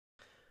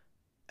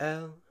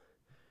L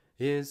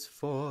is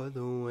for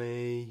the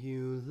way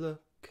you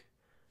look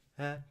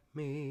at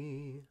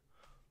me.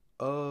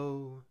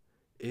 O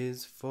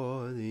is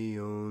for the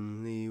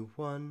only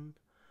one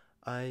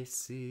I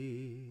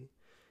see.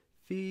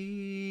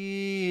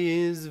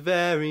 V is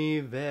very,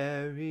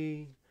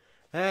 very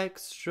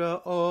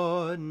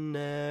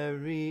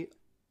extraordinary.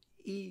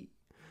 E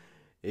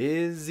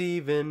is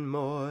even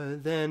more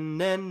than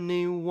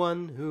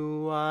anyone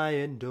who I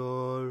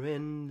adore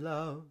and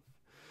love.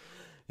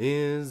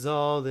 Is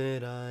all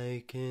that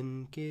I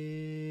can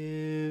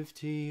give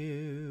to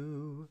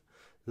you.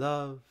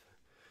 Love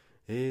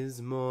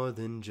is more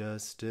than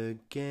just a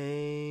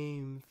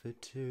game for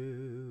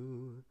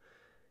two.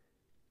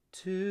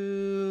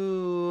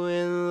 Two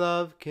in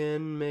love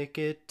can make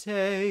it.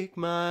 Take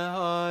my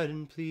heart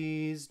and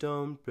please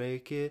don't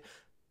break it.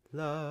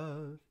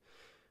 Love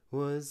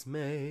was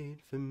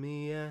made for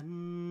me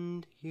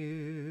and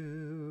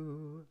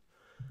you.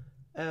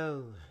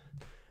 L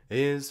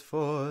is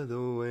for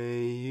the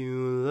way you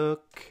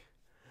look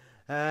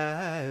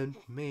at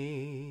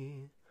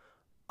me.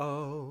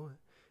 O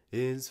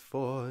is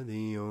for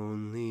the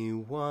only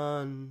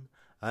one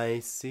I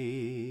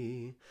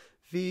see.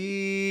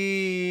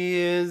 V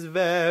is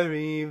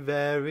very,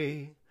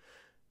 very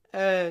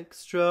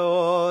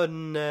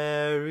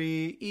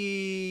extraordinary.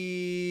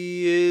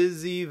 E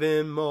is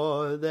even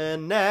more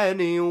than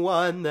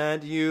anyone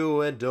that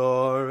you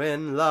adore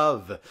and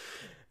love.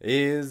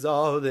 Is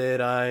all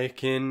that I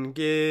can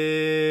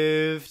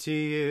give to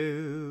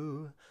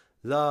you.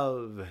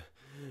 Love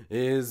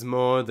is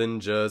more than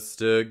just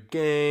a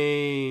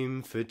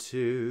game for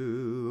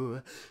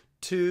two.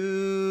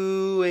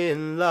 Two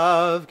in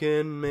love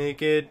can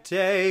make it.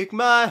 Take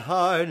my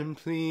heart and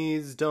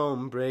please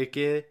don't break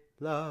it.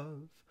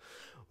 Love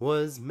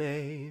was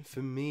made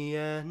for me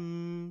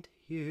and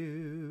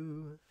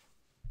you.